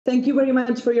Thank you very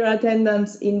much for your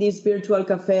attendance in this virtual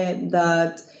cafe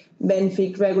that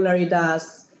BNFIX regularly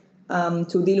does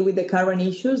to deal with the current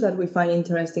issues that we find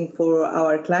interesting for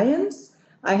our clients.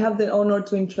 I have the honor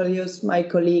to introduce my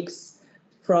colleagues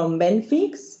from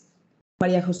BNFIX,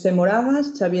 María José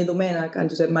Moragas, Xavier Domènech, and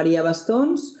Josep Maria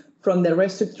Bastons from the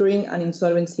restructuring and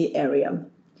insolvency area.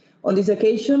 On this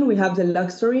occasion, we have the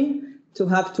luxury to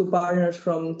have two partners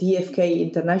from DFK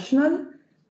International,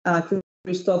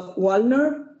 Christoph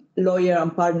Wallner, lawyer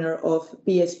and partner of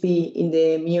PSP in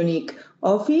the Munich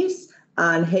office,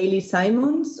 and Hayley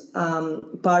Simmons,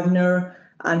 partner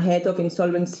and head of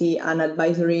insolvency and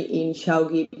advisory in Shaw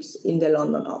Gibbs in the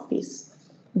London office.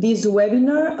 This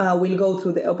webinar will go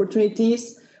through the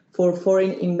opportunities for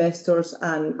foreign investors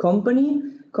and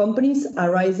companies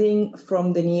arising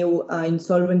from the new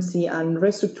insolvency and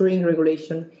restructuring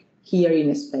regulation here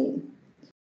in Spain.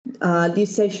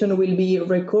 This session will be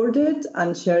recorded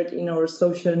and shared in our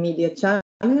social media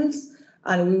channels,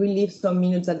 and we will leave some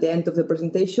minutes at the end of the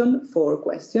presentation for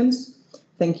questions.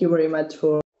 Thank you very much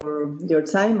for your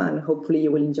time, and hopefully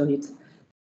you will enjoy it.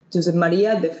 Josep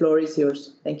Maria, the floor is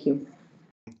yours. Thank you.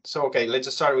 So, okay,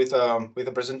 let's start with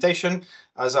the presentation.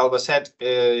 As Alba said,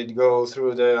 go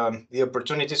through the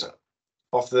opportunities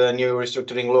of the new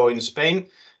restructuring law in Spain,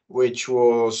 which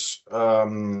was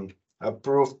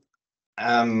approved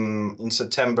in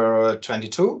September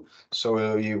 22.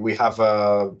 So we have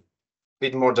a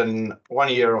bit more than 1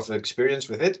 year of experience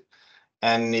with it,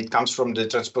 and it comes from the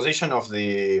transposition of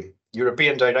the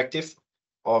European directive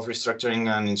of restructuring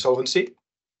and insolvency.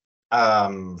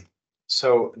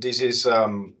 So this is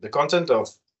the content of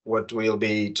what we'll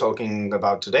be talking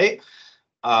about today.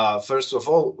 First of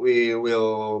all, we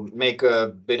will make a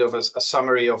bit of a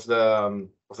summary of the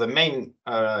main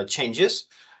changes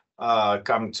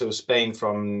come to Spain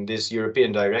from this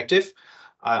European directive.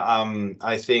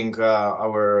 I think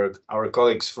our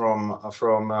colleagues from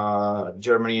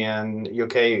Germany and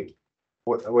UK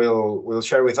will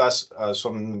share with us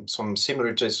some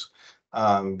similarities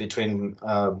between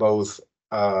both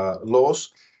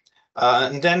laws,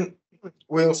 and then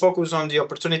we'll focus on the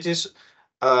opportunities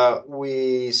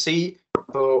we see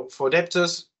for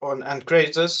debtors and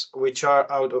creditors which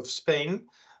are out of Spain,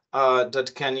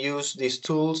 that can use these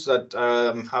tools that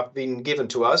have been given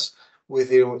to us with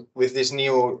this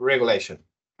new regulation.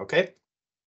 Okay,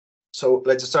 so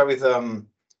let's start with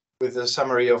the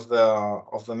summary of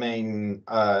the main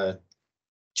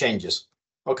changes.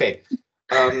 Okay,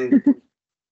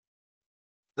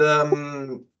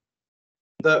 the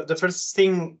first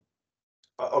thing.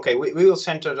 Okay, we will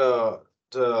center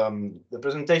the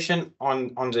presentation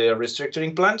on the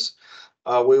restructuring plans.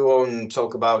 We won't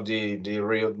talk about the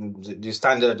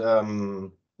standard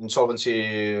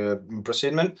insolvency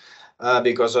proceedment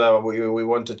because we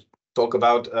want to talk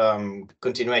about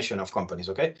continuation of companies.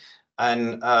 Okay,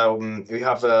 and we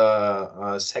have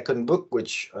a second book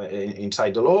which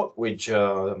inside the law which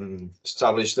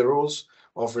establishes the rules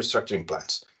of restructuring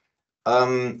plans.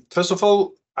 First of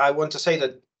all, I want to say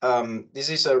that this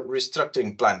is a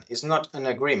restructuring plan. It's not an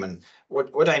agreement.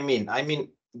 What I mean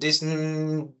this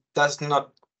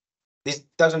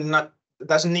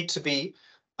doesn't need to be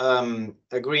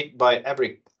agreed by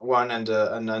everyone and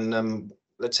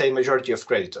let's say majority of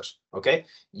creditors. Okay,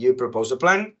 you propose a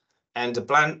plan and the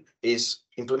plan is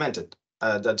implemented.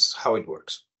 That's how it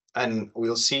works, and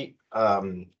we'll see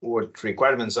what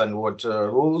requirements and what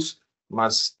rules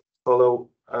must follow.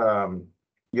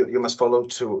 You must follow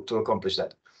to accomplish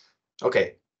that.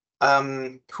 Okay,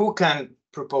 who can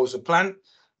propose a plan?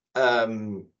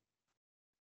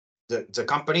 The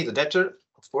company, the debtor,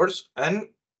 of course,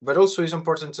 but also it's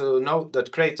important to note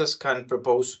that creditors can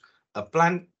propose a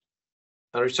plan,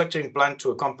 a restructuring plan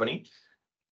to a company,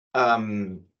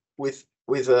 with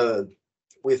the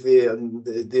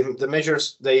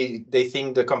measures they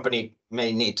think the company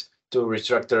may need to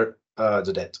restructure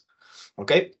the debt.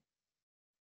 Okay.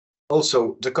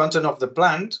 Also, the content of the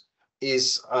plan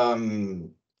is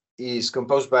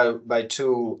composed by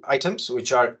two items,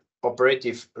 which are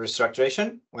operative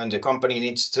restructuration, when the company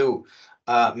needs to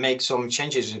make some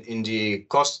changes in the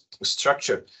cost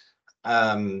structure,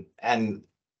 and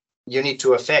you need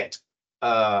to affect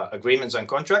agreements and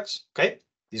contracts. Okay,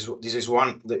 this is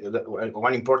one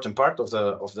important part of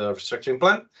the restructuring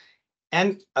plan,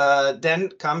 and then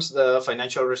comes the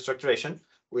financial restructuration,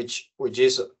 which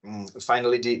is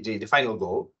finally the final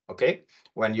goal. Okay,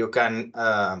 when you can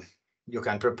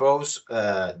propose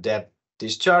debt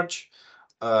discharge,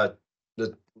 the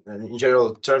in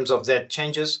general terms of debt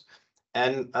changes,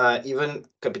 and even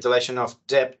capitalization of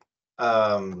debt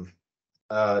as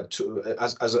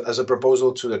a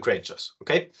proposal to the creditors.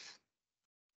 Okay,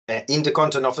 In the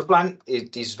content of the plan,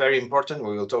 it is very important.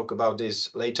 We will talk about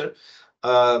this later.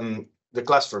 The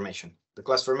class formation. The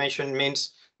class formation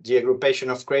means the aggregation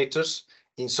of creditors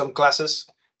in some classes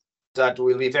that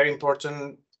will be very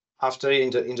important after in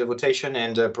the votation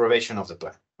and the approbation of the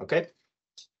plan. Okay.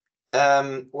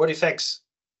 What effects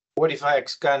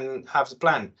can have the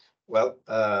plan? Well,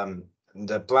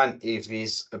 the plan, if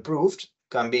it's approved,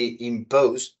 can be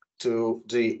imposed to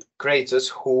the creditors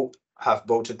who have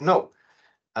voted no.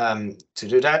 To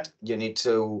do that, you need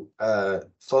to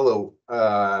follow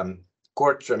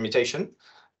court tramitation,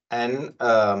 and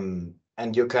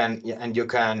you can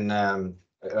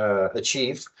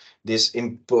achieve this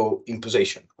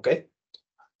imposition, okay,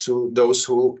 to those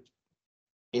who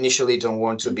initially don't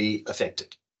want to be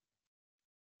affected.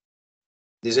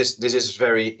 This is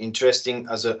very interesting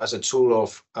as a tool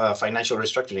of financial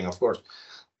restructuring, of course,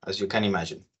 as you can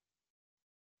imagine.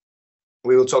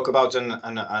 We will talk about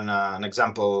an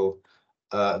example,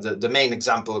 the main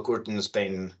example occurred in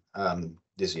Spain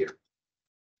this year.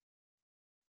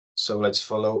 So let's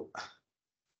follow.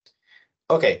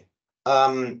 Okay.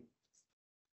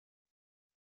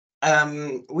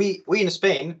 We in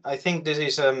Spain, I think this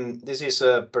is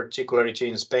a particularity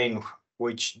in Spain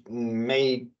which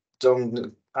may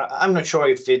don't. I'm not sure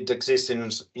if it exists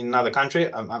in another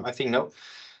country. I think no.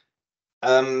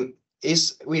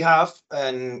 Is we have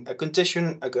a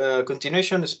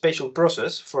continuation special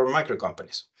process for micro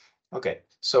companies. Okay,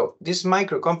 so these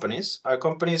micro companies are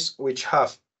companies which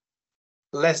have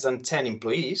less than 10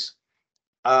 employees,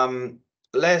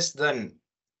 less than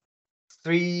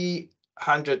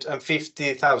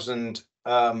 350,000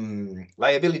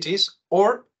 liabilities,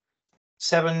 or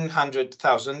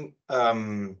 700,000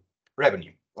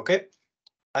 revenue. Okay.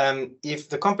 If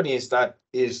the companies that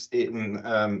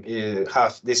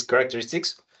have these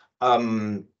characteristics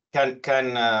can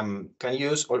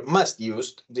use or must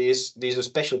use this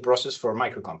special process for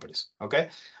micro companies. Okay.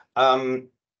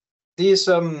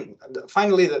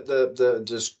 Finally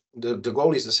the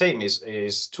goal is the same,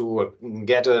 is to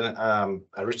get a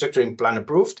restructuring plan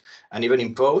approved and even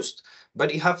imposed,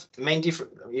 but you have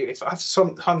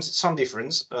some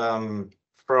difference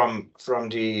from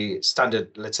the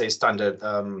standard, let's say standard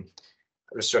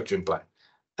restructuring plan.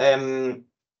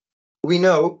 We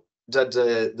know that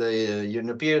the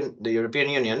European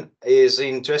Union is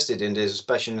interested in this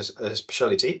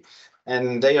specialty,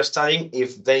 and they are studying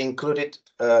if they include it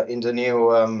in the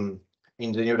new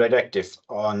directive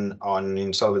on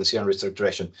insolvency and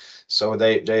restructuring. So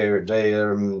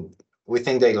we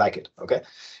think they like it. Okay.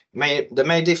 The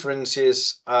main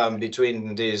differences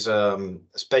between this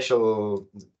special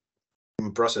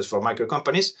process for micro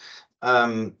companies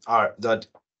are that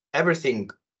everything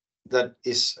that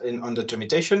is on the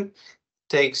tramitation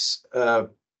takes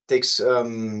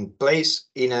place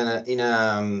in a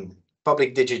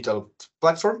public digital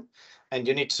platform, and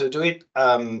you need to do it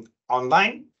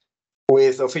online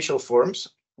with official forms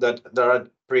that are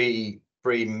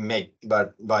pre-made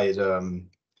by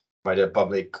the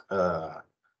public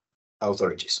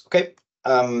authorities. Okay.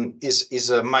 Is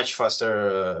a much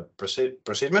faster procedure,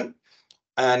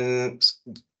 and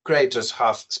creditors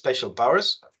have special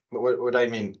powers. What I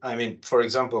mean, for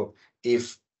example,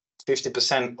 if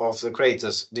 50% of the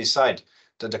creditors decide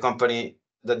that the company,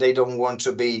 that they don't want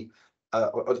to be,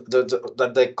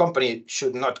 that the company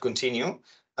should not continue,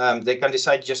 they can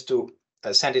decide just to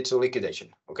send it to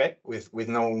liquidation. Okay, with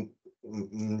no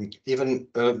even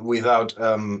without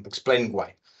explaining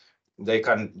why. They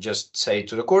can just say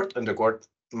to the court, and the court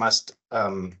must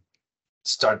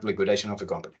start liquidation of the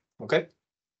company. Okay.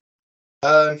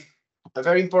 A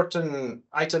very important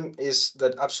item is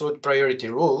that absolute priority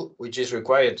rule, which is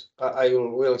required. I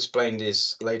will explain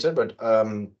this later, but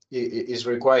is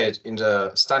required in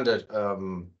the standard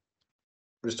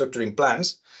restructuring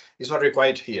plans. It's not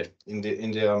required here in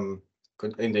the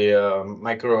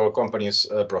micro companies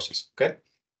process. Okay.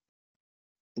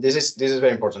 This is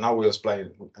very important. I will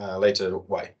explain later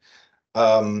why.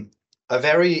 A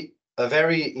very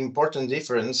important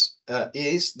difference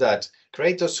is that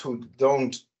creditors who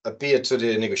don't appear to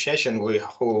the negotiation,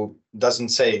 who doesn't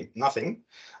say nothing,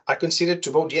 are considered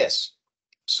to vote yes.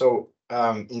 So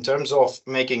in terms of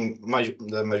making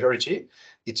the majority,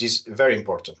 it is very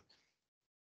important.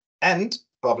 And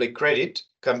public credit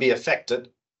can be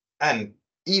affected and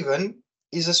even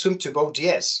is assumed to vote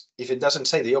yes if it doesn't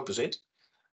say the opposite,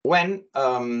 when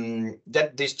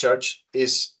debt discharge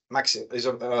is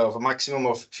of a maximum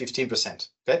of 15%.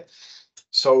 Okay,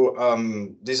 so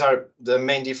these are the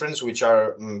main difference, which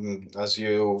are, as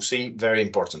you see, very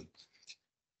important.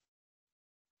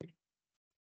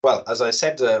 Well, as I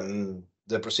said,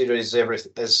 the procedure is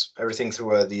everything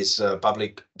through this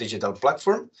public digital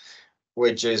platform,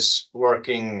 which is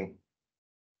working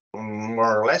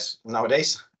more or less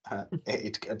nowadays.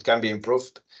 It can be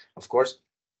improved, of course.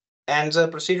 And the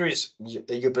procedure is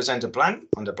you present a plan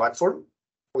on the platform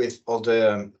with all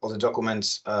the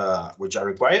documents which are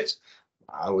required.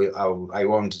 I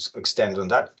won't extend on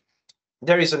that.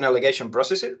 There is an allegation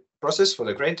process for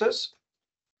the creditors.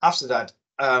 After that,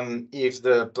 if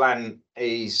the plan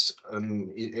is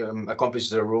accomplishes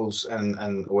the rules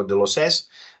and what the law says,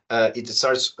 it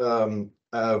starts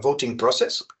a voting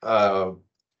process,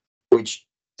 which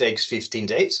takes 15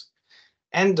 days,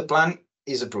 and the plan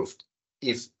is approved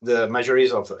if the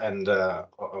majorities of the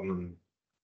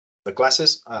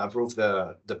classes approve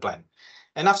the plan.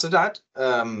 And after that,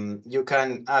 you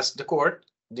can ask the court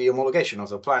the homologation of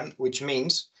the plan, which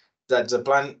means that the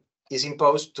plan is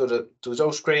imposed to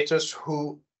those creditors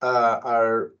who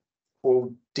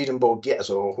didn't vote yes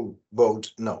or who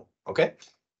vote no. Okay,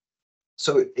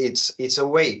 so it's a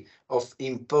way of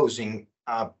imposing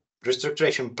a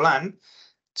restructuring plan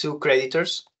to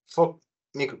creditors for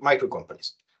micro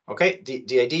companies. Okay,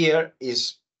 the idea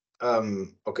is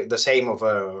okay, the same of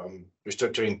a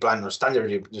restructuring plan or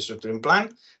standard restructuring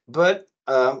plan, but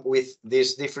with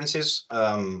these differences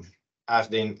I've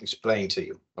been explained to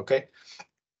you. Okay.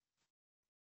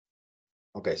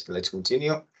 Okay, so let's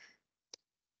continue.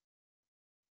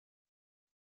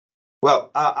 Well,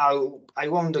 I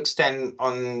won't extend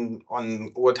on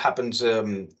what happens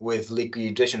with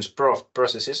liquidations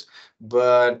processes,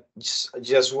 but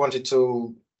just wanted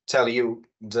to tell you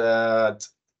that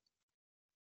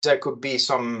there could be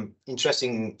some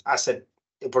interesting asset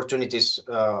opportunities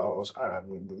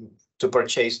to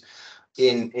purchase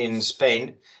in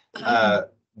Spain.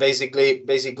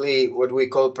 Basically, what we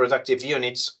call productive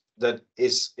units. That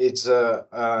it's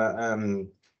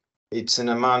an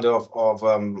amount of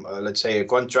let's say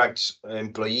contracts,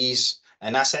 employees,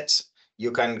 and assets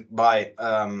you can buy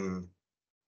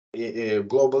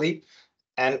globally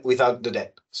and without the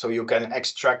debt. So you can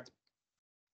extract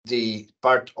the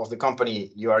part of the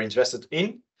company you are interested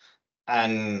in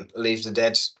and leave the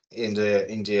debts in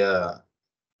the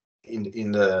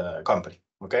company.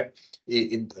 Okay.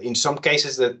 In some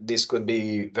cases that this could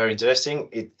be very interesting.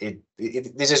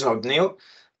 This is not new,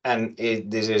 and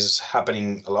this is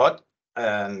happening a lot,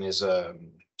 and is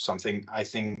something I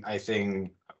think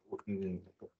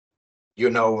you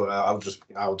know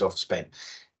out of Spain.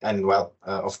 And well,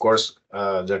 of course,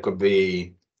 there could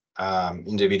be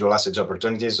individual assets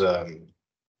opportunities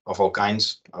of all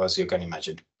kinds, as you can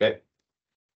imagine. Okay,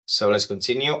 so let's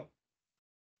continue.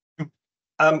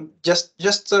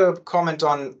 Just to comment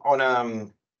on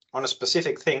a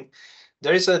specific thing,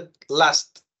 there is a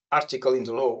last article in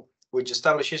the law which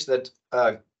establishes that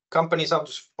companies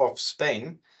out of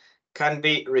Spain can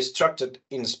be restructured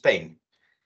in Spain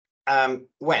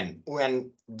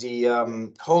when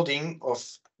the holding of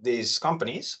these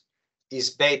companies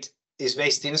is based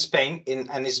in Spain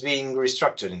and is being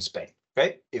restructured in Spain.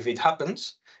 Okay, if it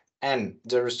happens and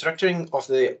the restructuring of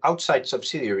the outside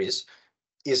subsidiaries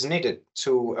is needed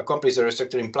to accomplish the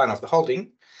restructuring plan of the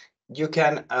holding, you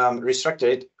can restructure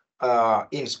it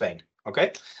in Spain.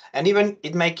 Okay, and even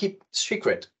it may keep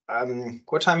secret.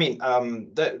 What I mean,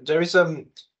 there is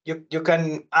you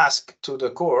can ask to the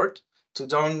court to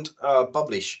don't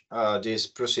publish this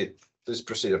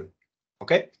procedure.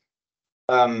 Okay,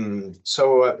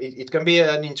 so it can be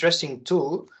an interesting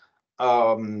tool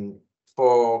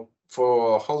for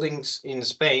holdings in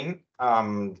Spain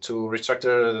to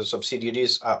restructure the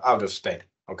subsidiaries out of Spain.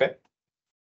 Okay.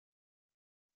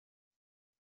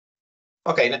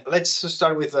 Okay, let's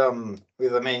start with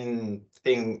the main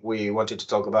thing we wanted to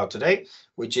talk about today,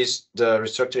 which is the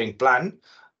restructuring plan.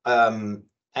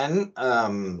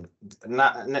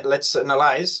 Let's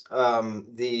analyze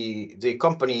the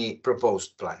company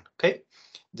proposed plan. Okay,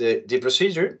 the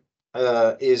procedure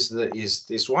is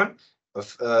this one.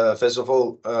 First of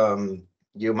all,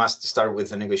 you must start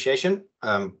with a negotiation.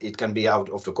 It can be out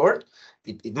of the court.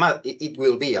 It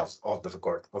will be out of the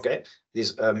court. Okay,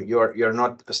 this you're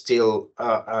not still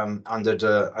under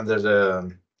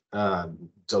the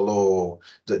law,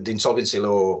 the insolvency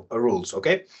law rules.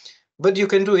 Okay, but you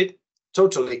can do it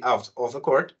totally out of the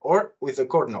court or with the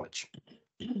court knowledge.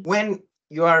 When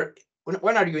are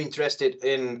you interested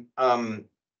in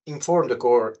inform the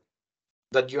court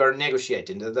that you are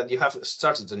negotiating, that you have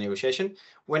started the negotiation,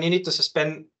 when you need to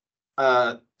suspend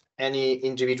any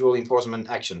individual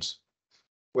enforcement actions?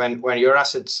 When your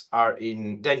assets are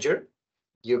in danger,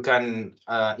 you can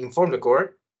inform the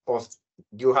court of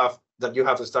that you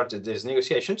have started these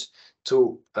negotiations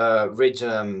to reach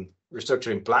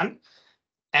restructuring plan,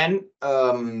 and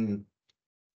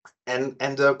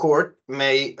the court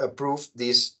may approve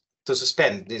this to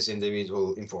suspend this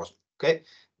individual enforcement. Okay,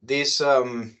 this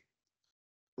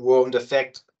won't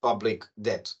affect public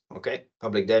debt. Okay,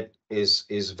 public debt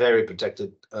is very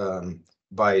protected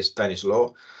by Spanish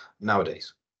law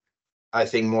nowadays. I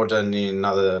think more than in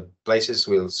other places.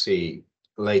 We'll see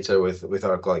later with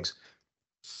our colleagues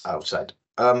outside.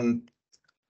 After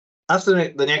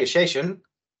the negotiation,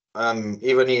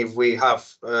 even if we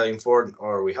have informed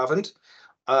or we haven't,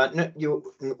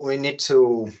 we need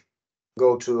to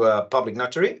go to a public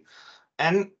notary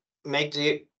and make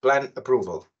the plan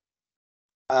approval.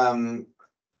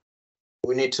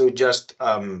 We need to just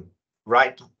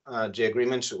write the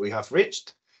agreements we have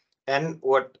reached and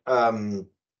what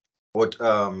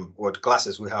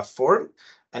classes we have formed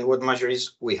and what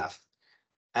majorities we have.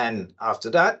 And after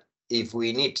that, if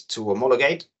we need to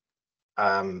homologate,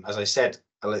 as I said,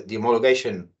 the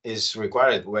homologation is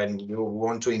required when you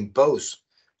want to impose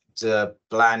the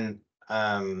plan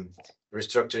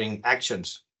restructuring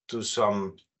actions to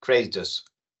some creditors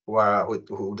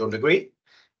who don't agree.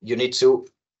 You need to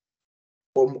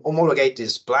homologate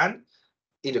this plan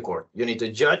in the court. You need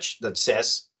a judge that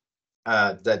says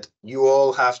that you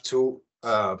all have to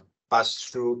pass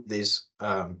through these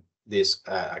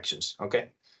actions. Okay,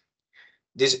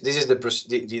 this is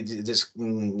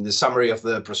the summary of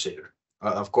the procedure.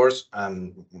 Of course,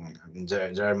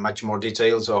 there are much more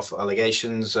details of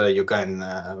allegations. You can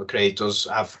creditors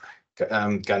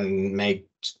can make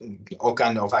all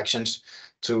kind of actions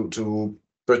to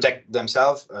protect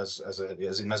themselves as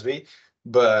it must be,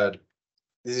 but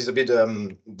this is a bit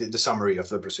the summary of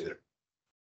the procedure.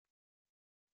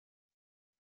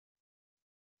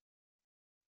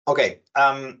 Okay,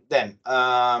 then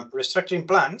restructuring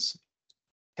plans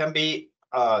can be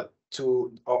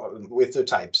with two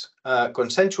types,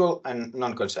 consensual and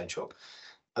non-consensual.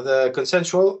 The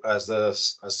consensual, as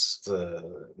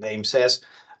the name says,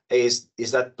 is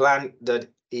that plan that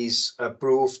is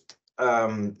approved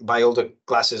by all the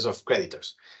classes of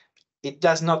creditors. It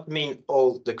does not mean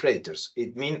all the creditors.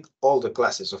 It means all the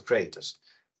classes of creditors.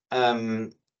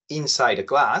 Inside a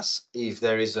class, if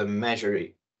there is a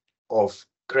majority of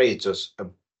creditors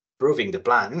approving the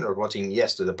plan or voting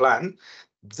yes to the plan,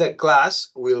 the class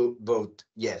will vote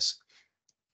yes.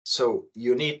 So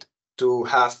you need to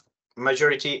have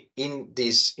majority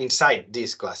inside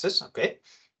these classes, okay?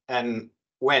 And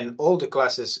when all the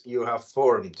classes you have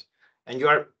formed, and you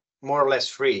are more or less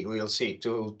free, we'll see,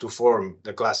 to form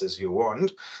the classes you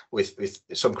want with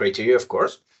some criteria, of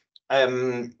course,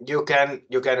 you can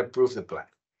approve the plan.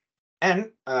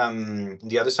 And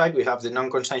the other side, we have the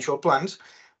non-consensual plans,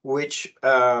 which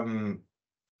as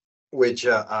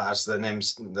the name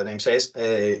says,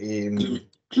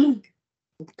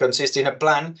 consist in a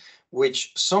plan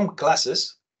which some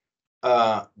classes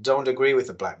don't agree with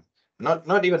the plan.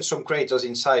 Not even some creditors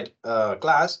inside a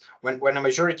class. When a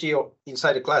majority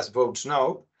inside a class votes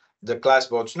no, the class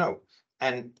votes no.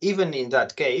 And even in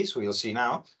that case, we'll see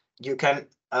now, you can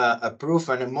approve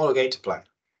and homologate a plan.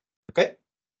 Okay.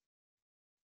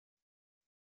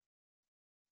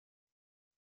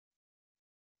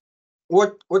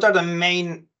 What are the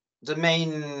main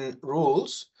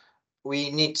rules we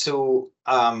need to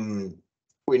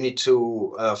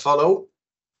follow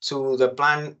to the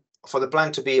plan, for the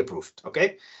plan to be approved?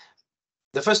 Okay,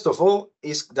 the first of all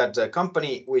is that the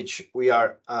company which we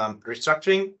are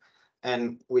restructuring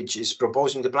and which is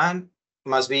proposing the plan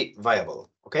must be viable.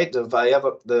 Okay, the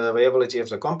viability of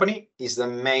the company is the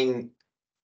main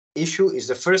issue, is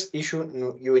the first issue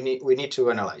we need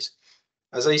to analyze.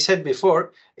 As I said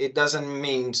before, it doesn't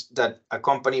mean that a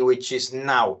company which is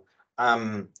now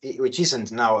which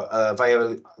isn't now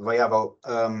viable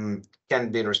can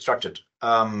be restructured.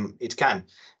 It can,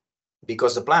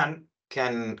 because the plan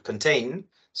can contain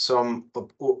some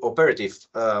operative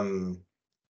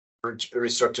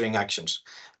restructuring actions,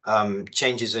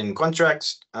 changes in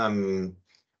contracts,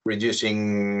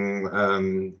 reducing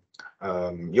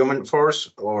human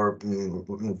force, or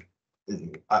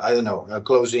I don't know,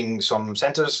 closing some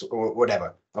centers or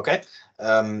whatever. Okay,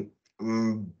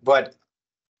 but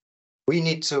we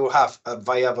need to have a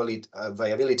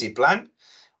viability plan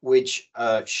which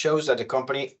shows that the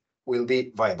company will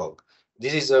be viable.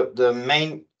 This is the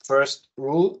main first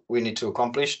rule we need to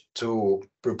accomplish to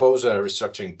propose a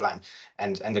restructuring plan,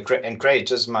 and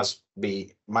creditors must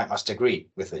agree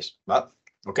with this. But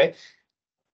okay,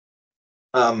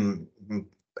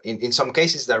 in some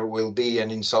cases there will be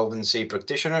an insolvency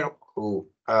practitioner who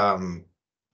will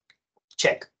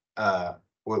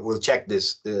check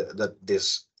this that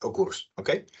this occurs.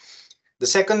 Okay, the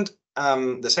second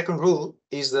the second rule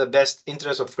is the best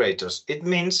interest of creditors. It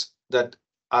means that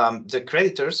the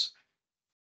creditors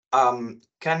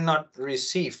cannot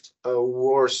receive a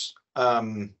worse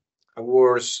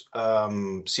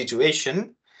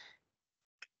situation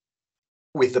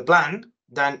with the plan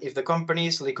than if the company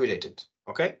is liquidated.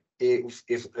 Okay, if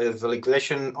the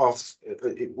liquidation of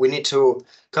we need to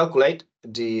calculate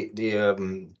the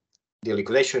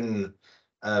liquidation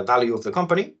value of the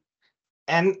company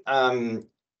and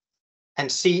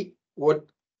see what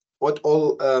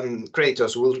all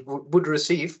creditors would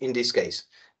receive in this case.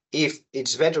 If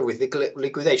it's better with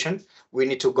liquidation, we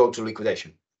need to go to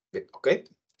liquidation. Okay,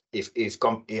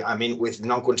 I mean with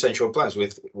non-consensual plans,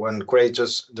 with when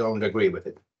creditors don't agree with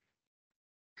it.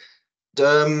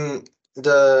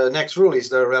 The next rule is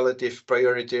the relative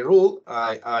priority rule.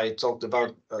 I talked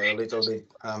about a little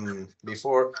bit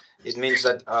before. It means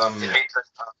that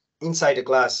inside the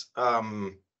class,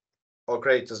 all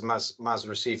creditors must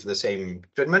receive the same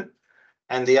treatment,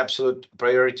 and the absolute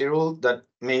priority rule, that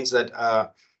means that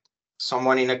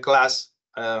someone in a class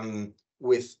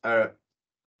with a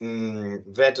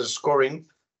better scoring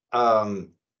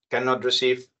cannot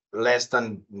receive less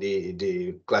than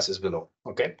the classes below.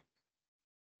 Okay,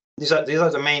 these are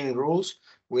the main rules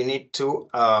we need to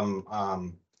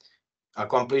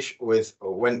accomplish with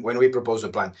when we propose a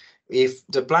plan. If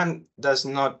the plan does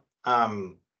not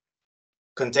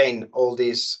contain all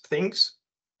these things,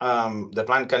 the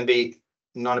plan can be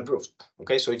non-approved.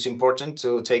 Okay, so it's important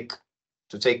to take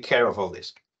care of all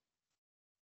this.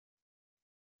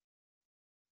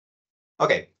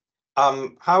 Okay,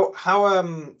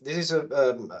 this is a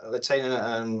let's say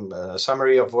a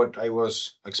summary of what I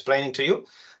was explaining to you.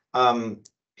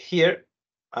 Here,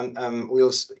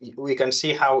 we can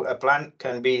see how a plan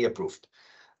can be approved.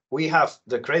 We have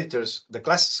the creditors, the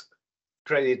classes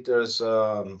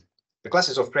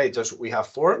of creditors we have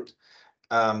formed.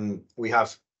 We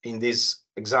have, in this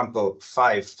example,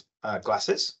 5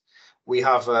 classes. We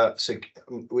have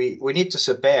we need to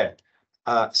separe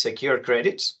secure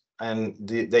credits, and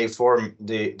they form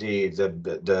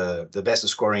the best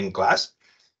scoring class.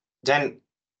 Then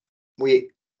we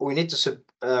need to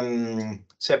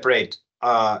separate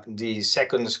the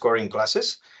second scoring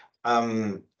classes.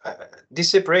 This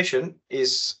separation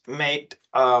is made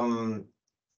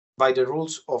by the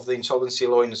rules of the insolvency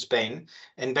law in Spain,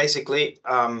 and basically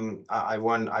I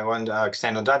won't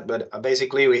extend on that, but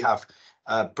basically we have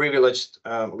privileged,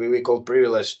 we call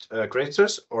privileged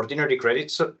creditors, ordinary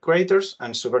creditors,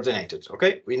 and subordinated.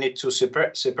 Okay, we need to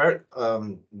separate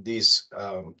these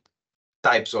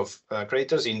types of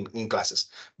creditors in classes.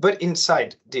 But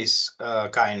inside this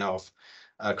kind of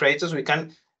creditors, we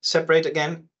can separate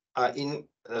again in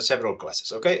several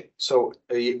classes. Okay, so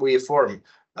we form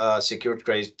a secured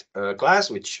credit class,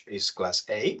 which is class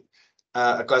A,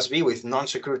 a class B with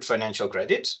non-secured financial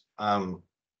credits,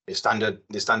 the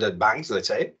standard banks, let's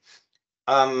say.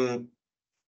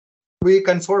 We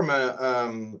can form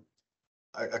a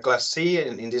class C,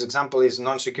 and in this example is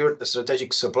non-secured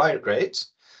strategic supplier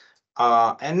credits,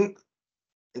 and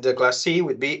the class C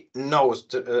would be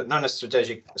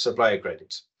non-strategic supplier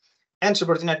credits. And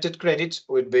subordinated credits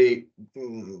would be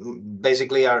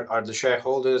basically are the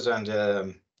shareholders and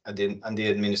the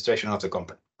administration of the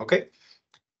company. Okay,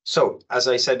 so as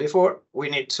I said before, we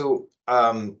need to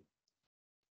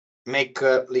make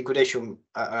a liquidation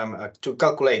to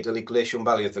calculate the liquidation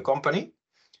value of the company.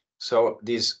 So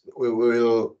this we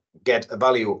will get a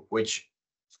value which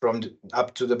from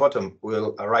up to the bottom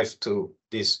will arrive to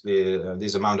this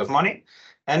amount of money,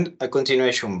 and a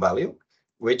continuation value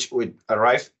which would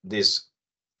arrive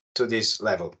to this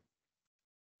level.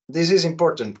 This is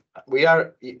important. We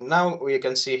are now, we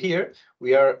can see here,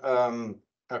 we are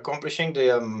accomplishing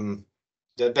the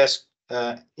best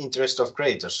interest of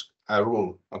creditors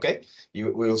rule. Okay,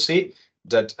 you will see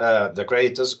that the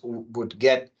creditors would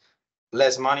get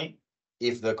less money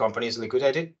if the company is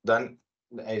liquidated than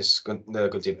is the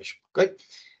continuation. Okay,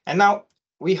 and now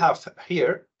we have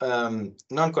here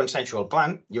non-consensual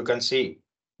plan. You can see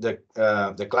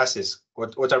the classes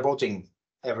what are voting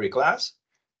every class,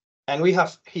 and we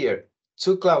have here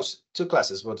two classes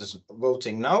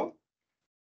voting no,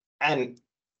 and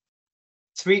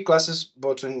 3 classes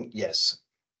voting yes.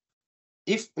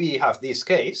 If we have this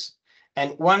case,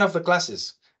 and one of the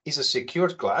classes is a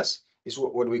secured class, is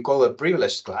what we call a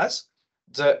privileged class,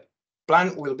 the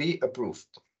plan will be approved.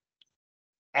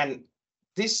 And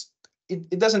this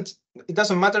it doesn't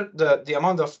matter the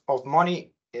amount of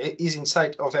money is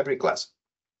inside of every class.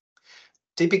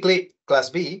 Typically, class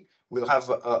B will have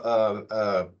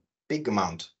a big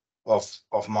amount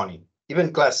of money.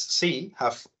 Even class C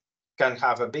can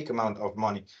have a big amount of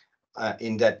money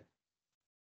in that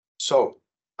So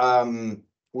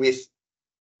with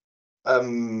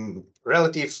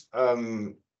relative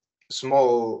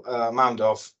small amount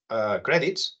of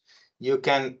credits, you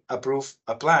can approve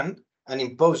a plan and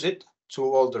impose it to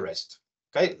all the rest.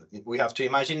 Okay, we have to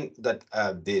imagine that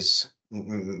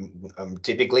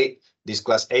typically this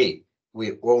class A,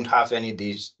 we won't have any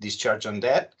discharge on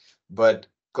debt, but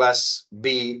class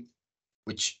B,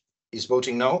 which is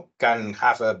voting no, can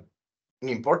have an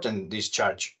important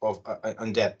discharge of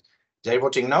on debt. They're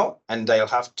voting no, and they'll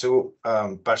have to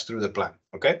pass through the plan.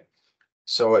 Okay,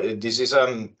 so this is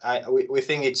we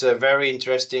think it's a very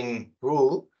interesting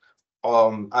rule,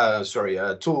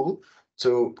 tool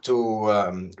to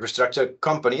restructure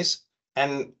companies,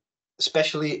 and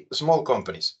especially small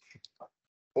companies.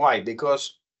 Why?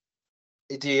 Because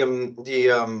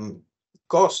the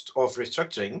cost of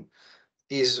restructuring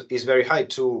is very high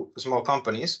to small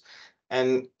companies,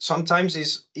 and sometimes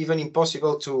is even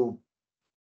impossible to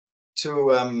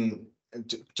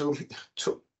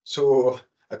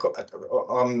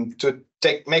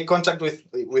make contact with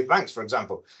banks, for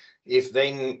example. If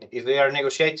they are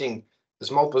negotiating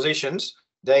small positions,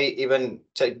 they even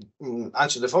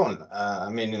answer the phone. I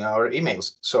mean, in our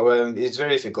emails. So it's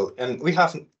very difficult, and we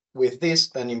have with this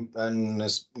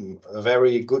a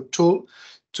very good tool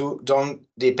to don't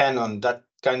depend on that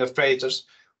kind of creditors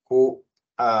who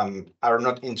are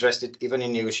not interested even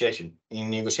in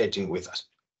negotiating with us.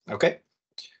 Okay.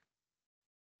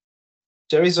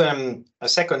 There is a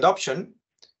second option,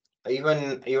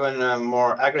 even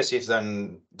more aggressive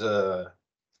than the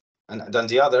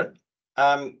other,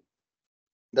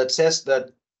 that says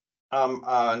that a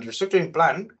restructuring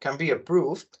plan can be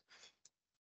approved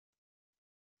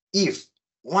if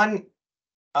one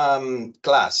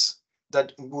class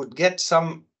that would get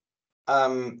some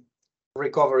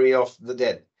recovery of the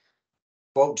debt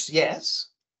votes yes,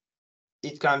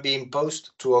 it can be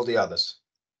imposed to all the others.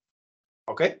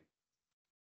 Okay.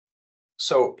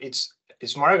 So it's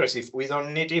more aggressive. We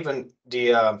don't need even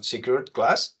the secured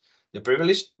class, the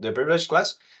privileged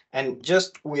class, and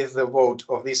just with the vote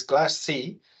of this class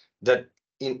C, that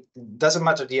doesn't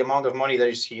matter the amount of money that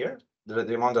is here,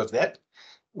 the amount of debt.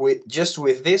 With this,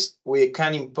 we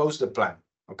can impose the plan.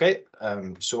 Okay,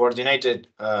 subordinated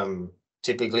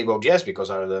typically vote yes because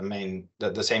are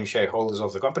the same shareholders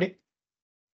of the company,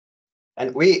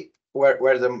 and where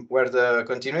the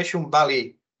continuation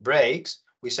valley breaks,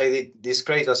 we say that these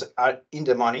creditors are in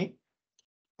the money.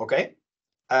 Okay,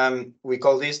 we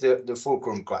call this the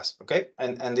fulcrum class. Okay,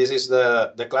 and this is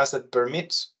the class that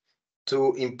permits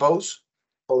to impose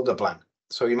all the plan.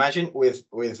 So imagine with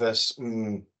this,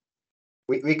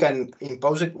 we can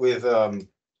impose it with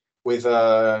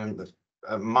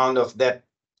amount of debt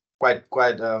quite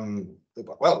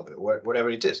well, whatever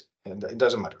it is, and it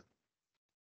doesn't matter.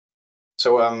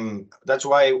 So that's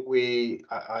why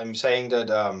I'm saying that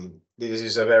this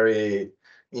is a very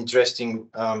interesting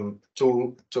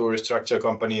tool to restructure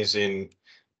companies in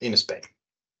Spain.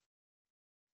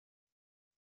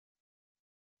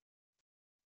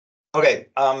 Okay,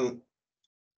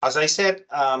 as I said,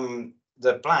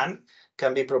 the plan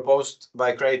can be proposed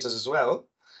by creditors as well,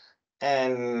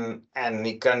 and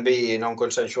it can be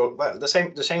non-consensual. Well, the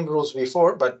same rules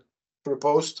before, but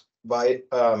proposed by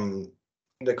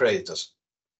the creditors.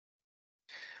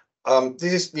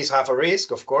 These have a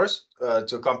risk, of course,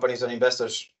 to companies and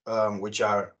investors which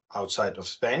are outside of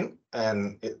Spain,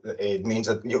 and it means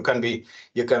that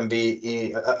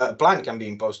a plan can be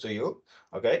imposed to you,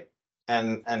 okay,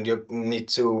 and you need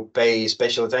to pay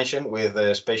special attention with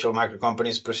the special micro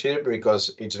companies procedure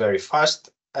because it's very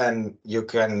fast, and you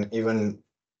can even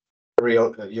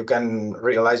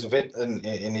realize of it, and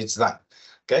it's done,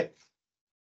 okay.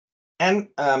 And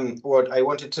what I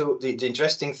wanted to, the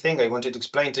interesting thing I wanted to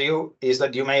explain to you is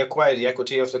that you may acquire the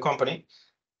equity of the company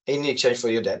in exchange for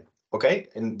your debt. Okay,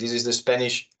 and this is the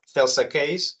Spanish CELSA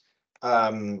case.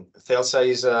 CELSA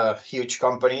is a huge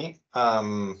company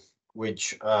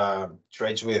which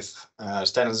trades with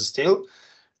stainless steel,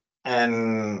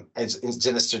 and it's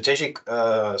in a strategic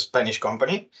Spanish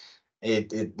company.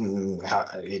 It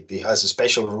has a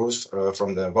special rules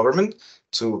from the government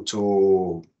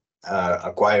to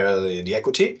acquire the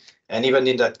equity, and even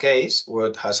in that case,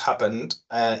 what has happened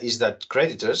is that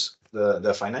creditors,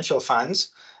 the financial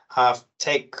funds, have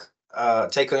taken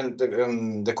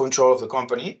the control of the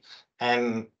company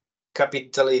and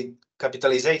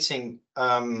capitalizing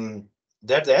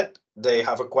their debt. They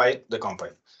have acquired the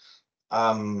company.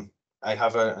 I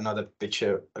have another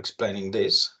picture explaining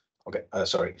this. Okay,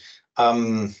 sorry.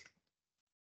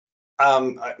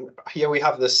 Here we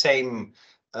have the same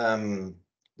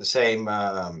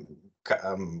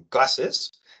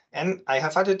classes, and I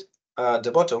have added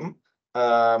the bottom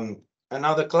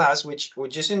another class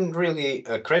which isn't really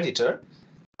a creditor,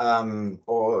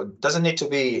 or doesn't need to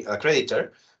be a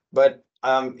creditor, but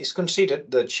is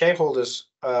considered the shareholders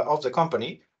of the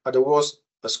company are the worst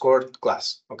scored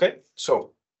class. Okay,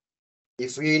 so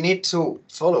if we need to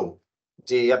follow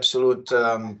the absolute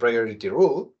priority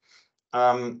rule,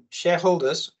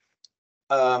 shareholders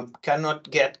cannot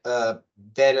get a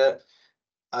better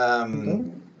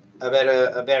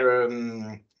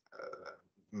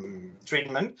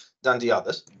treatment than the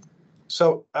others.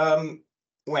 So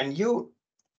when you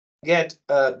get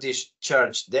a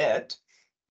discharged debt,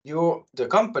 the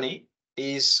company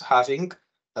is having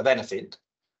a benefit,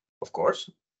 of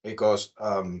course, because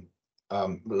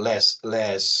less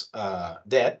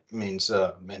debt means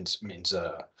a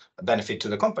benefit to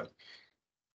the company,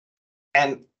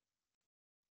 and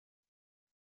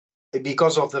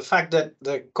because of the fact that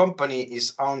the company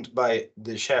is owned by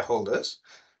the shareholders,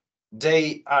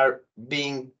 they are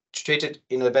being treated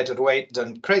in a better way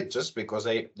than creditors because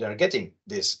they are getting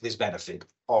this benefit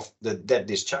of the debt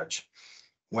discharge.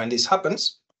 When this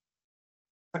happens,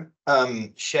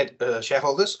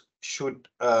 shareholders should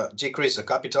decrease the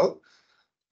capital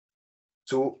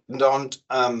to don't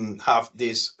have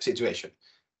this situation.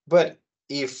 But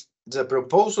if the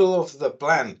proposal of the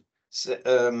plan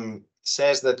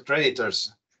says that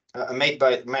creditors made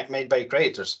by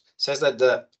creditors says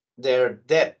that their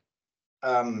debt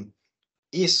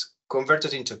is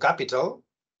converted into capital,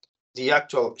 the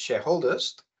actual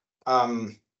shareholders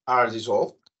are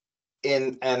dissolved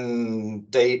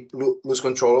and they lose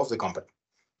control of the company.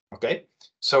 Okay,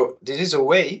 so this is a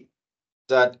way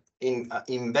that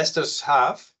investors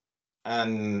have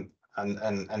and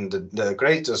the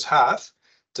creditors have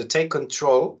to take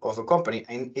control of a company,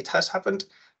 and it has happened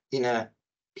in a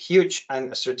huge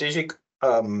and strategic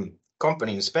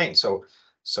company in Spain. So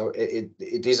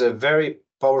it is a very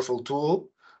powerful tool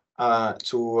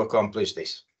to accomplish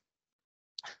this.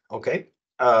 Okay,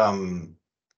 I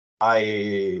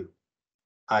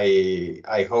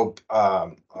hope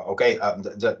okay,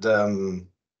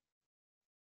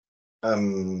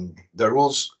 the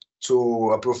rules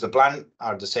to approve the plan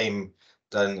are the same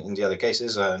than in the other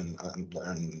cases, and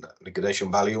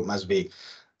liquidation value must be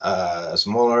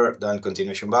smaller than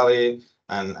continuation value,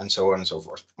 and so on and so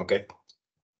forth. Okay,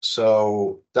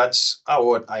 so that's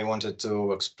what I wanted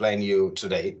to explain you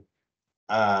today.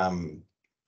 I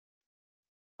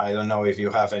don't know if you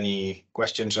have any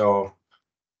questions or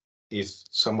if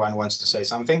someone wants to say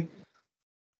something.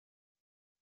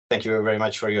 Thank you very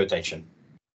much for your attention.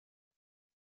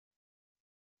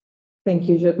 Thank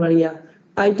you, Josep Maria.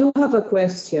 I do have a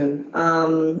question.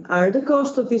 Are the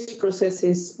cost of these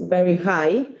processes very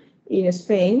high in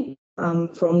Spain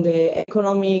from the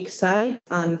economic side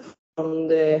and from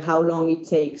the how long it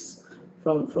takes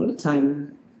from the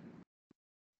time?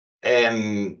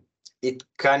 It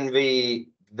can be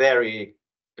very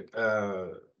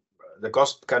the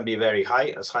cost can be very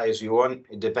high as you want.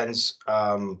 It depends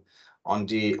on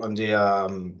the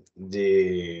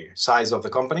size of the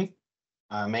company.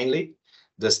 Mainly,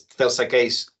 the CELSA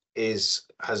case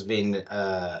has been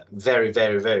very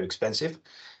expensive,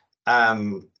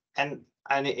 and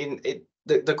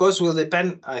the cost will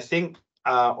depend, I think,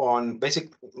 on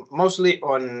mostly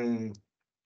on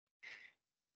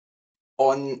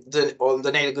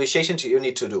the negotiations you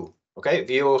need to do. Okay, if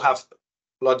you have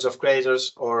lots of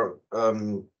creditors or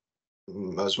a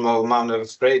small amount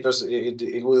of creditors,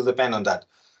 it will depend on that.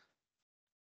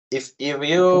 If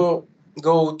you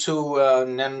go to a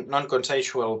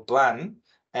non-consensual plan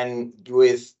and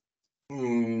with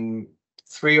 3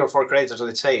 or 4 creditors,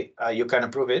 let's say, you can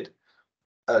approve it,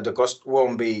 the cost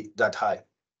won't be that high.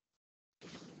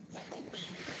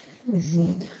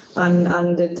 Mm-hmm.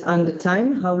 And the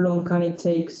time, how long can it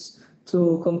take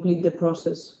to complete the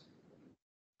process?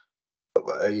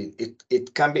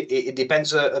 It can be. It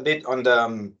depends a bit on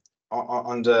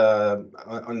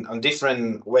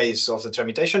different ways of the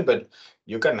tramitation, but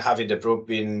you can have it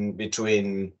approved in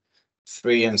between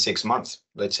 3 and 6 months,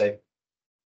 let's say.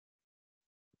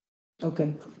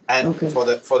 Okay. And okay. for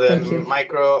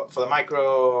the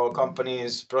micro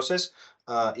companies process,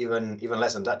 even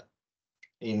less than that.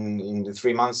 In the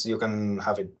 3 months, you can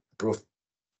have it approved.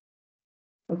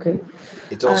 Okay.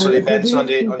 It also depends on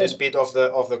the speed of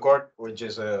the court, which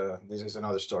is this is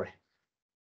another story.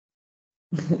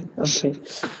 Okay.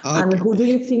 And who do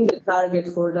you think the target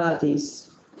for that is?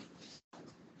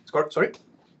 Sorry?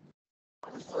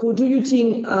 Who do you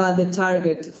think the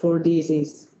target for this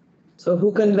is? So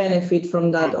who can benefit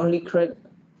from that? Only credit?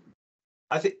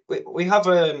 I think we have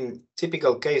a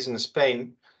typical case in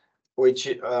Spain, which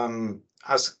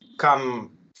has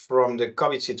come from the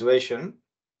COVID situation,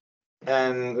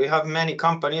 and we have many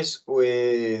companies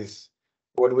with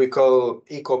what we call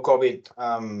eco-COVID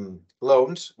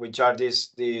loans, which are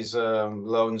these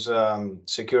loans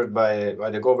secured by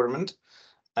the government,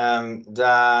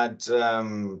 that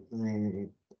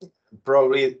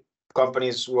probably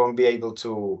companies won't be able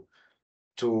to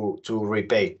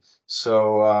repay.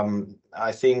 So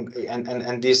I think,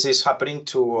 and this is happening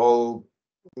to all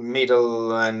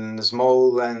middle and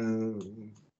small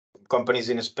and companies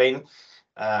in Spain,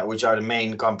 which are the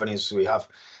main companies we have.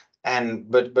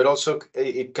 But also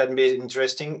it can be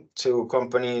interesting to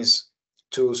companies,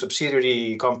 to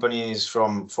subsidiary companies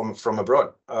from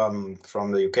abroad,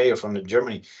 from the UK or from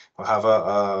Germany, who have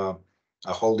a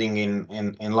holding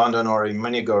in London or in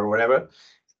Munich or wherever,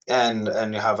 and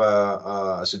you have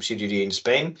a subsidiary in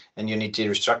Spain, and you need to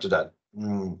restructure that.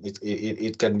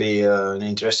 It can be an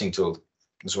interesting tool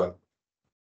as well.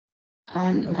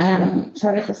 And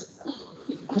sorry,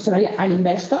 José María, and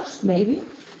investors maybe?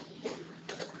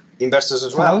 Investors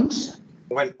as well. Funds?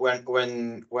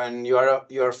 When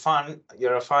you're a fund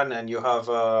and you have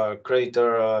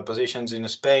creditor positions in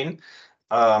Spain,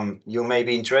 you may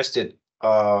be interested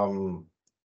in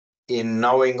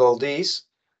knowing all these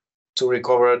to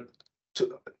recover,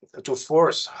 to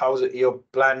force how your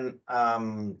plan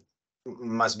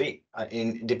must be,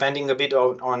 depending a bit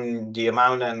on the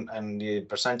amount and the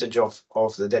percentage of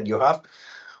the debt you have.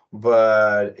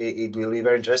 But it will be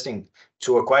very interesting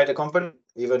to acquire the company,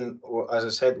 even as I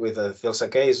said, with the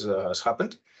CELSA case has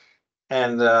happened,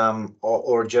 and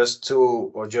or just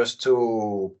to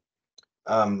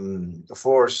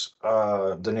force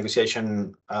the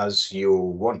negotiation as you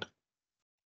want.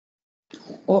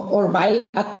 Or buy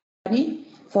a company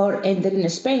for entering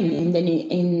Spain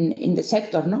in the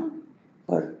sector, no?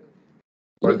 Or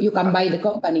you can buy the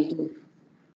company too.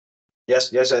 Yes.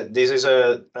 This is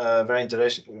a very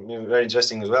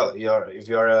interesting as well. If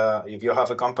you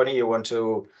have a company, you want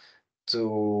to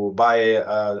buy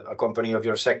a company of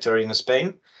your sector in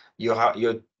Spain, you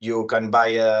can buy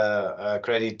a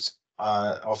credit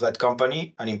of that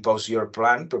company and impose your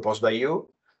plan proposed by you,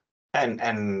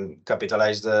 and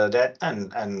capitalize the debt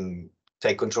and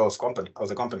take control of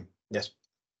the company. Yes.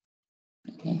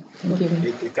 Okay, thank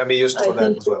you. It can be used for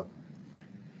that as well.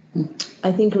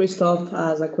 I think Christoph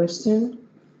has a question.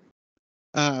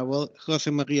 Well,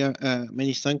 José María,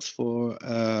 many thanks for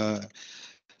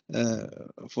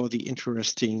the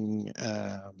interesting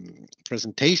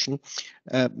presentation.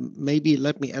 Maybe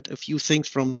let me add a few things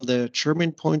from the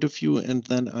German point of view, and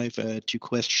then I have 2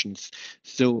 questions.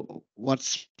 So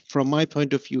what's from my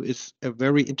point of view is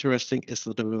very interesting is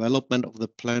the development of the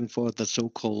plan for the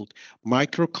so-called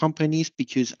micro companies,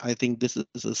 because I think this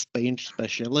is a Spain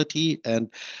specialty,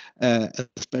 and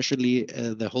especially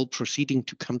the whole proceeding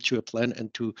to come to a plan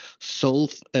and to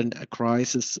solve a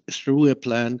crisis through a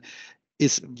plan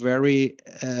is very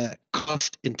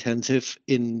cost intensive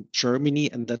in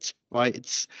Germany, and that's why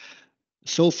it's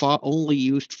so far only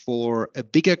used for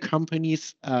bigger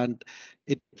companies. And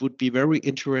it would be very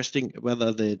interesting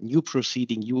whether the new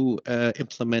proceeding you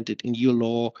implemented in your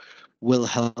law will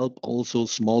help also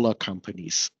smaller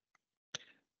companies.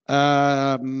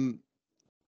 The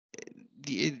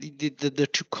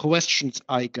 2 questions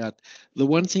I got. The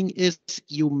one thing is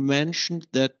you mentioned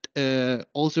that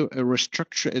also a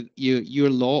restructure, your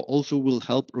law also will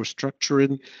help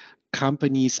restructuring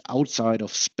companies outside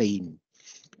of Spain.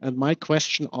 And my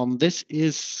question on this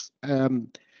is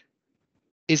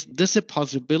this a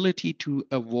possibility to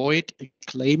avoid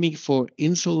claiming for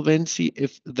insolvency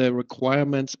if the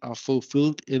requirements are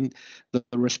fulfilled in the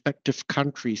respective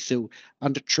country? So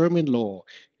under German law,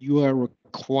 you are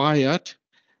required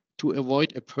to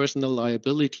avoid a personal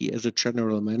liability as a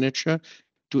general manager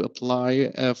to apply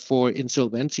for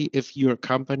insolvency if your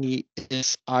company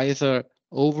is either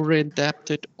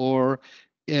over-indebted or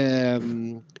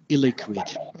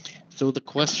illiquid. So the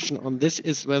question on this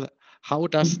is whether how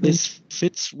does this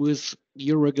fits with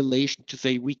your regulation to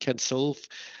say we can solve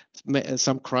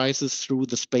some crisis through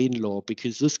the Spain law?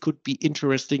 Because this could be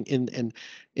interesting in an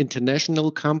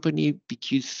international company,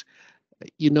 because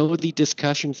you know the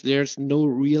discussions, there's no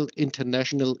real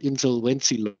international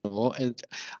insolvency law, and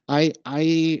I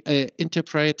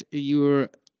interpret your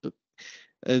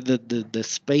the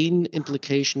Spain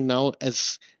implication now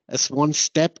as one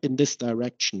step in this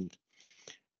direction.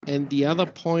 And the other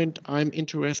point I'm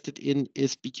interested in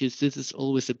is because this is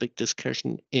always a big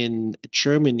discussion in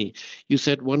Germany. You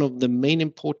said one of the main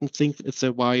important things is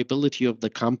the viability of the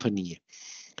company.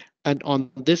 And on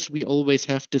this, we always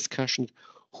have discussions.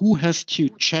 Who has to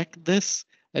check this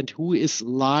and who is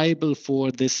liable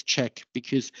for this check?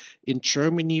 Because in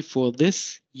Germany, for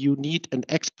this, you need an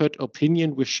expert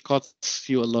opinion, which costs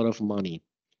you a lot of money.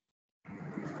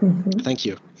 Thank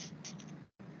you.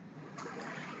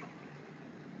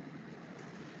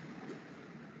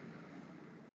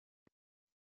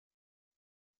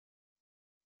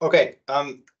 Okay.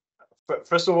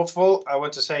 First of all, I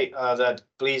want to say that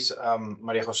please,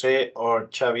 María José or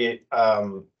Xavier,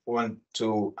 want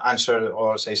to answer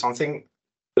or say something,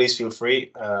 please feel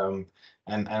free, and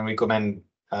we comment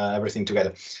everything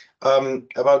together.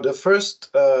 About the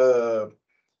first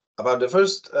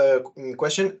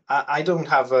question, I don't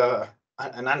have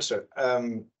an answer.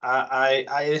 I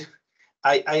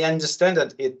understand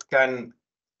that it can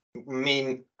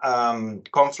mean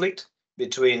conflict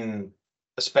between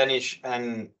Spanish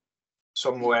and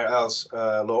somewhere else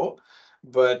law,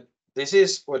 but this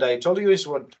is what I told you is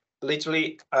what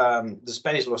literally the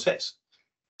Spanish law says.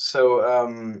 So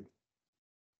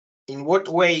in what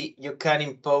way you can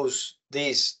impose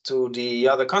this to the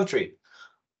other country?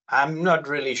 I'm not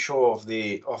really sure of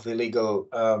the legal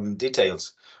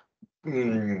details,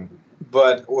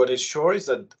 but what is sure is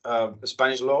that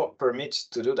Spanish law permits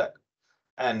to do that.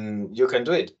 And you can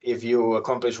do it if you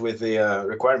accomplish with the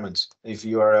requirements. If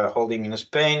you are holding in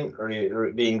Spain or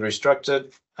being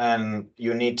restructured, and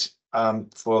you need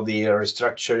for the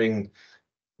restructuring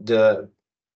the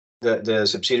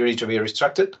subsidiary to be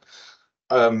restructured,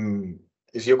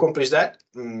 if you accomplish that,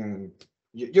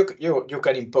 you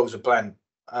can impose a plan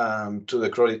to the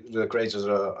creditors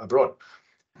abroad.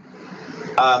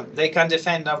 They can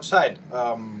defend outside.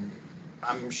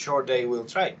 I'm sure they will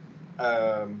try.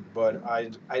 But I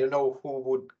don't know who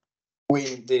would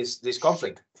win this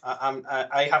conflict.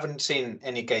 I haven't seen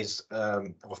any case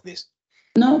of this.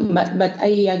 No, but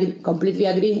I completely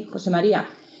agree, José María.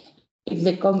 If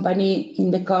the company in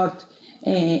the court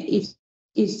is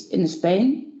in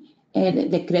Spain,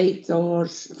 the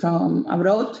creditors from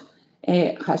abroad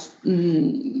has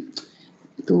to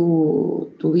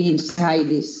be inside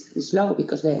this law,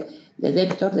 because the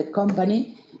debtor, the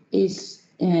company, is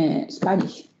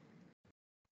Spanish.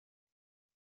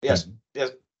 Yes.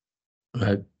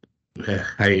 Hi,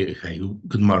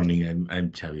 good morning.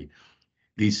 I'm Xavi.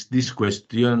 This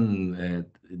question,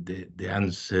 the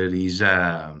answer is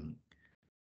a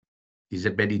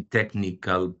very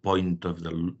technical point of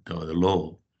the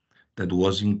law that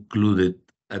was included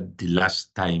at the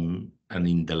last time and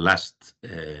in the last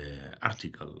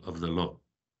article of the law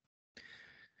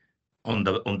on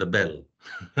the bell.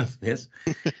 Yes,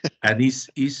 and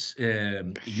is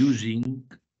using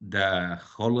the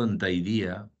Holland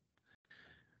idea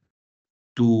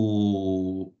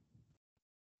to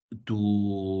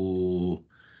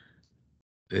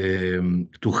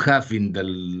have in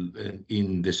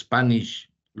the Spanish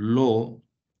law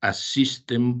a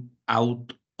system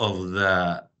out of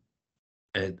the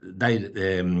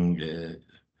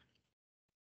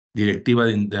directive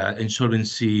in the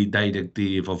insolvency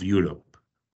directive of Europe.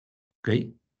 Okay,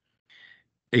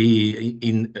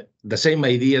 in the same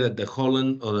idea that the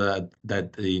Holland or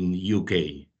that in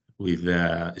UK with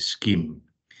the scheme,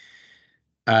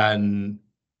 and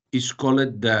it's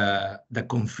called the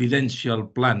confidential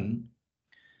plan,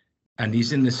 and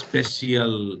is in a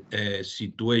special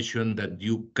situation that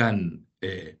you can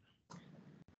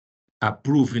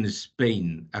approve in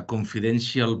Spain a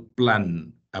confidential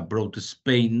plan abroad to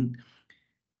Spain,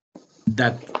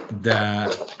 that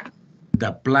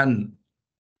the plan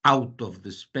out of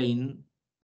the Spain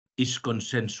is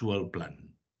consensual plan,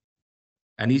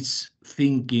 and it's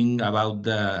thinking about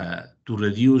to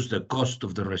reduce the cost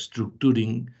of the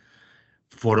restructuring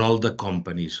for all the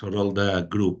companies, for all the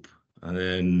group,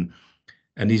 and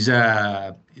it's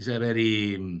a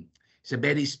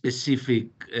very specific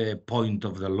point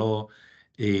of the law,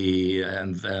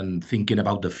 and thinking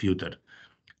about the future.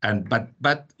 And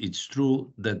but it's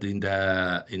true that in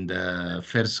the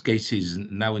first cases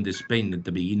now in Spain at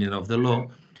the beginning of the law,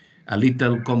 a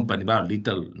little company, well,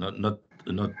 little, not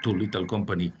too little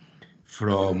company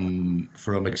from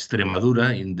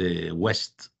Extremadura in the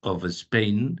west of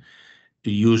Spain,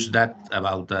 to use that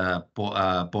about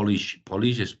Polish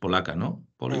is Polaka, no?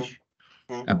 Polish?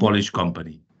 A Polish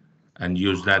company, and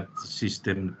use that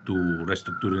system to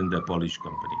restructuring the Polish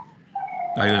company.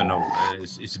 I don't know.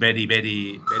 It's very,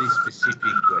 very, very specific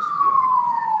question.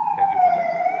 Thank you for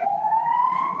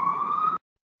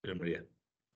that. Maria.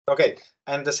 Okay,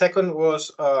 and the second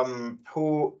was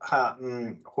who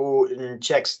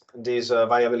checks this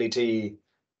viability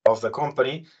of the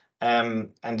company, and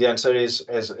the answer is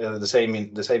the same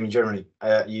in Germany.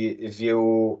 If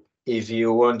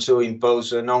you want to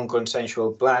impose a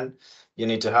non-consensual plan, you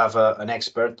need to have an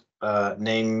expert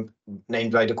named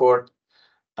by the court,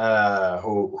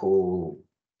 who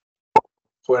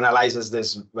analyzes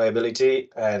this viability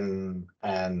and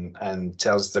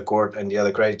tells the court and the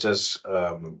other creditors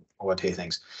what he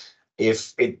thinks.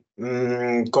 If it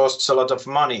costs a lot of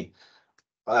money,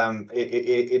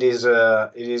 it is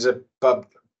a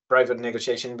private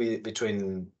negotiation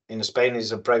between, in Spain,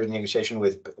 is a private negotiation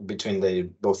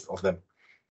between both of them.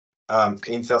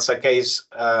 In CELSA case,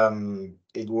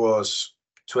 it was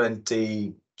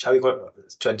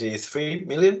 23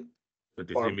 million.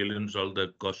 23 million is all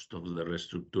the cost of the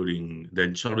restructuring. The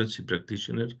insolvency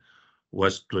practitioner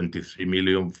was 23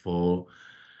 million for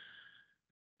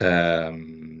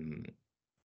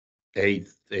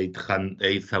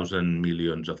 8,000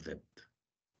 millions of debt.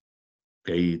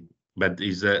 Okay, but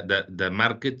is the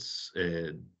markets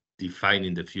define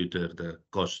in the future the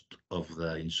cost of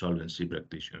the insolvency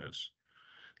practitioners?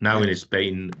 Now in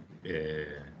Spain,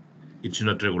 it's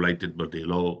not regulated by the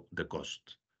law, the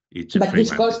cost. It's but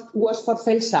this market. cost was for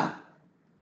CELSA.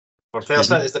 For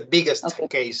CELSA is the biggest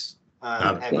case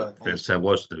ever. CELSA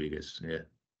was the biggest, yeah.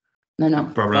 No.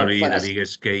 Probably for the us.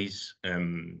 biggest case.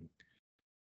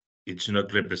 It's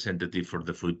not representative for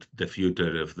the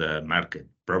future of the market,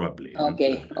 probably.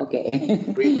 Okay.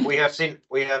 we have seen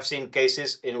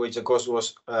cases in which the cost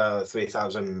was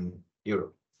 3,000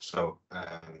 euro. So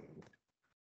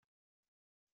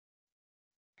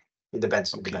it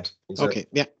depends. Okay.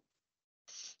 Yeah.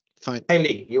 Fine.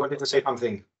 Hayley, you wanted to say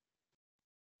something?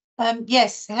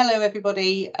 Yes. Hello,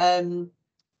 everybody.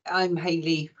 I'm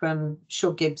Hayley from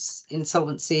Shaw Gibbs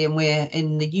Insolvency, and we're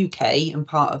in the UK and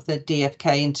part of the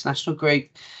DFK International Group.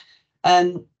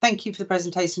 Thank you for the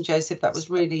presentation, Joseph. That was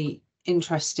really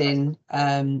interesting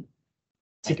to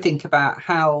think about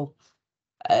how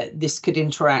this could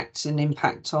interact and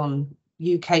impact on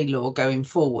UK law going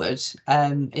forward.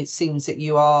 It seems that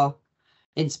you are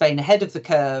in Spain ahead of the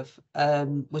curve,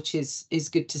 which is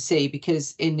good to see,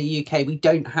 because in the UK we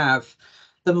don't have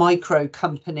the micro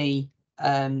company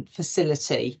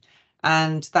facility,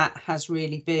 and that has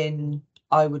really been,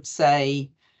 I would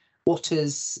say, what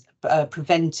has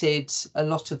prevented a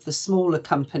lot of the smaller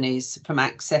companies from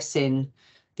accessing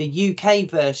the UK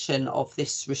version of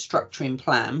this restructuring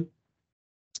plan.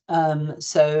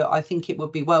 So I think it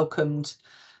would be welcomed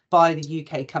by the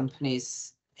UK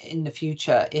companies in the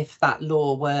future if that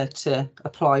law were to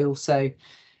apply also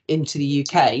into the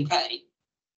UK.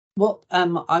 What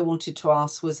I wanted to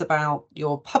ask was about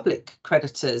your public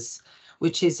creditors,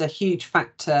 which is a huge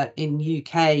factor in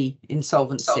UK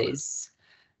insolvencies.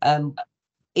 In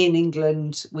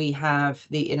England, we have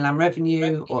the Inland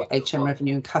Revenue, or HM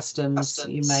Revenue and Customs.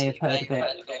 You may have heard of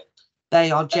it.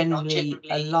 They are generally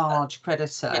a large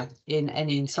creditor in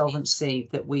any insolvency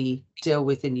that we deal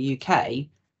with in the UK,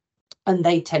 and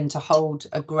they tend to hold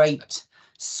a great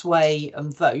sway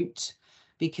and vote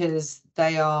because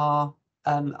they are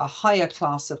a higher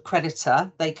class of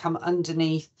creditor. They come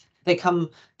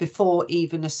before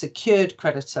even a secured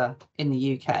creditor in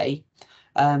the UK,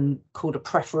 called a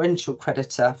preferential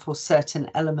creditor for certain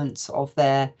elements of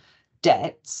their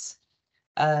debts.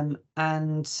 And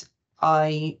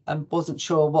I wasn't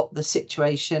sure what the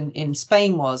situation in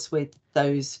Spain was with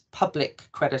those public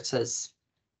creditors.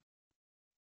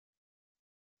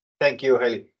 Thank you,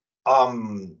 Hayley.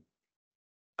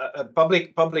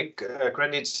 Public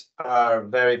credits are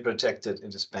very protected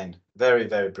in Spain. Very,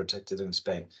 very protected in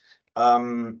Spain.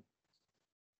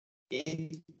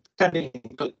 It can be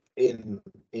included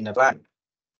in a plan.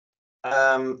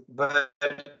 But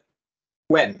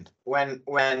when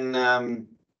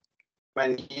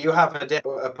you have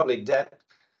a public debt,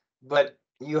 but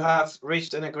you have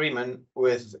reached an agreement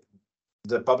with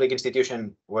the public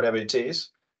institution, whatever it is,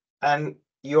 and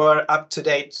you are up to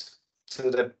date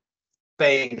to the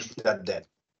paying that debt.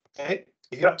 Okay,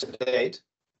 if you're up to date,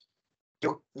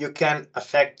 you can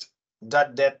affect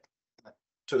that debt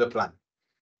to the plan,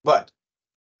 but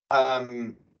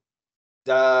the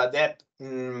debt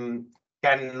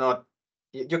cannot.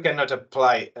 You cannot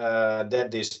apply debt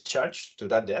discharge to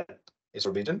that debt. It's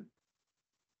forbidden,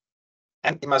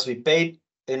 and it must be paid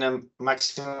in a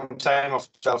maximum time of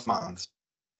 12 months.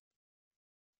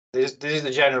 This is the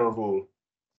general rule.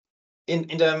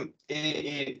 It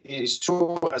is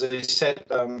true, as I said,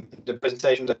 the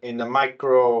presentation, that in the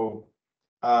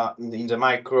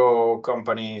micro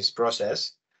companies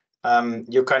process,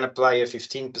 you can apply a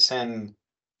 15%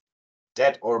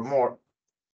 debt or more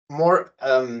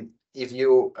if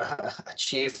you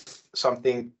achieve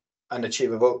something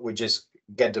unachievable, which is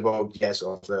get the vote yes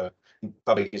of the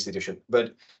public institution.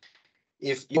 But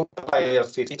if you apply a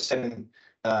 15%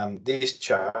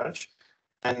 discharge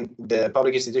and the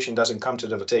public institution doesn't come to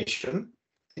the votation,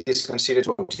 it is considered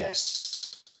to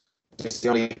yes. It's the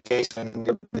only case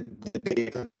in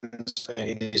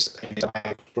this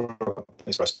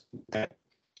process.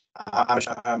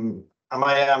 Am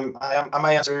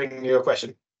I answering your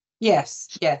question? Yes.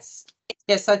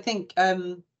 I think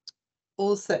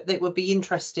also that would be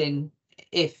interesting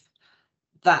if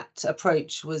that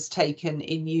approach was taken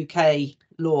in UK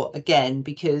law again,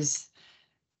 because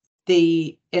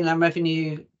the Inland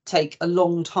Revenue take a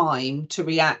long time to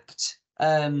react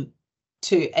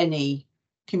to any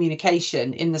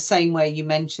communication, in the same way you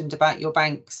mentioned about your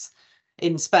banks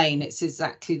in Spain. It's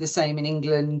exactly the same in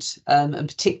England, and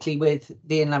particularly with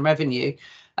the Inland Revenue,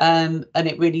 and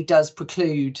it really does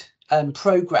preclude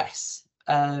progress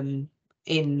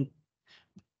in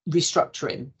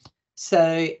restructuring.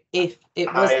 So if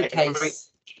it was the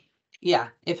case,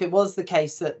 if it was the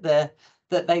case that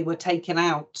they were taken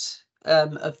out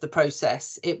of the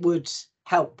process, it would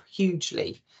help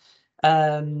hugely.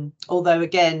 Although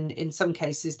again, in some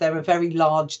cases, they're a very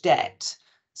large debt.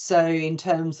 So in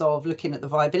terms of looking at the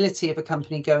viability of a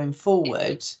company going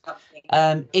forward,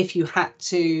 if you had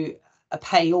to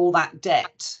pay all that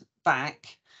debt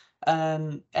back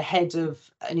ahead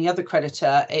of any other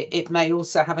creditor, it may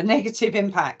also have a negative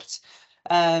impact.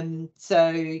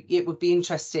 So it would be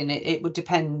interesting. It would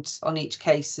depend on each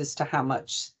case as to how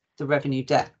much the revenue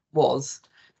debt was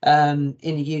in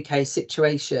a UK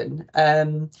situation.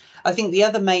 I think the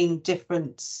other main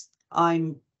difference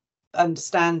I'm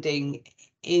understanding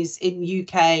is in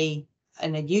UK,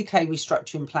 in a UK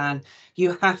restructuring plan,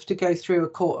 you have to go through a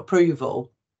court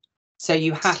approval. So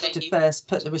you have to first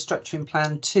put the restructuring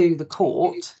plan to the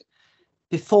court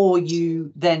before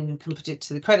you then can put it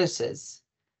to the creditors,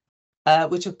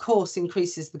 which of course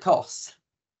increases the costs.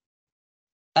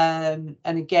 And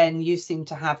again, you seem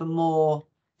to have a more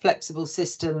flexible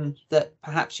system that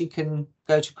perhaps you can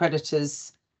go to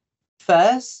creditors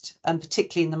first, and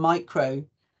particularly in the micro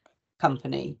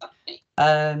company.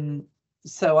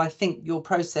 So I think your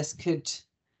process could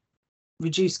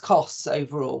reduce costs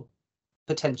overall,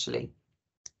 potentially.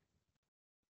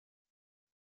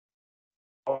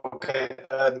 Okay.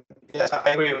 Yes,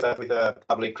 I agree with that, with the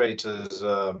public creditors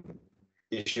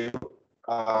issue.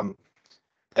 And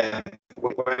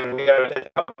when we are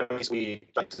at companies, we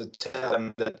try to tell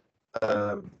them that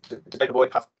the paper boy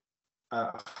have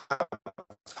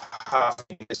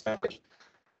this language,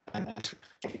 and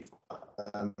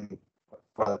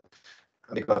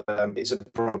because it's a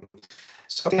problem.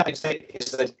 Something I say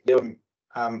is that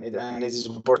and it is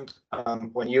important,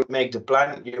 when you make the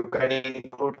plan, you can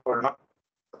include or not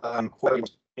who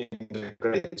in the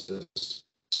creditors.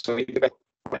 So you can,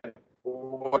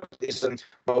 what is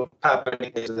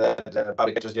happening is that the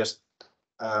public creditors just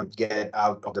get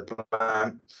out of the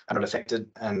plan and are affected,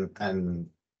 and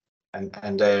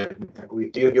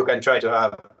you can try to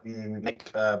have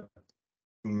make the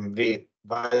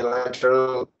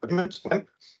bilateral agreements with them,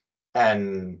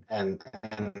 and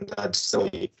that's the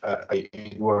way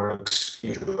it works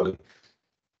usually.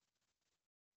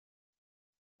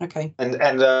 Okay.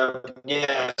 And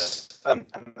yes,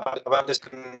 about this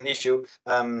issue,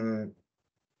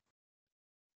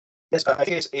 yes, I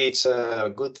think it's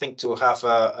a good thing to have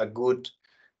a good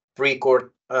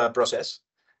pre-court process,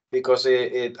 because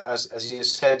it as you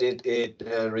said, it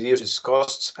reduces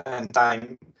costs and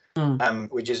time,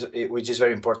 which is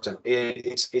very important.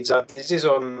 This is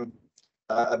on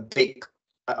a big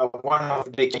one of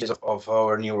the big changes of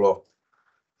our new law.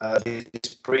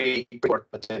 It's pre-court,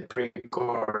 but the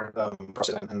pre-court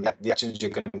process, and the actions you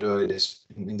can do is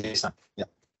in this time,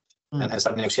 and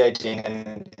start negotiating,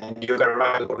 and you can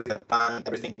write the plan,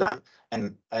 everything done,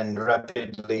 and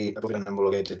rapidly approved and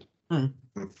homologated.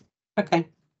 Okay,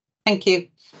 thank you.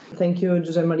 Thank you,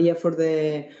 Josep Maria, for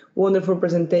the wonderful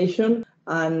presentation.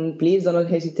 And please do not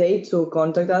hesitate to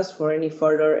contact us for any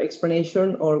further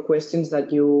explanation or questions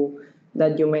that you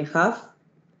may have.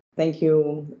 Thank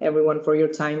you, everyone, for your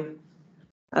time.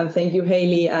 And thank you,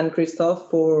 Hayley and Christoph,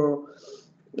 for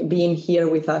being here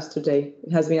with us today.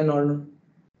 It has been an honor.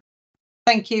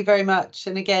 Thank you very much.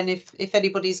 And again, if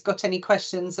anybody's got any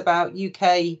questions about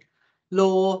UK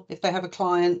law, if they have a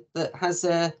client that has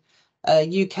a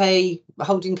UK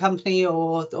holding company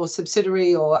or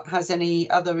subsidiary, or has any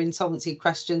other insolvency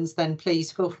questions, then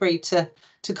please feel free to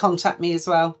contact me as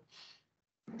well.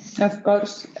 Of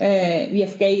course,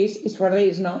 BFK is for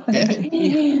this, no?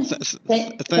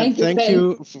 Thank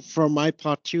you from my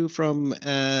part too, from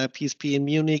PSP in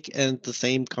Munich, and the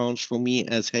same counts for me,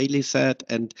 as Hayley said.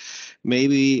 And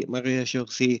maybe, Maria,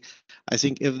 José, I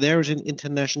think if there's an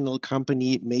international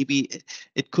company, maybe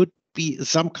it could be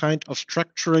some kind of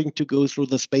structuring to go through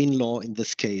the Spain law in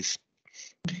this case.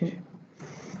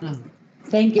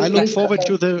 Thank you. I look Christoph.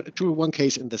 forward to one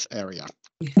case in this area.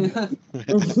 That'd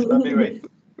be great.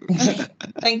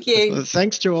 Thank you.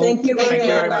 Thanks to all. Thank you Thank you very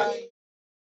very much. much.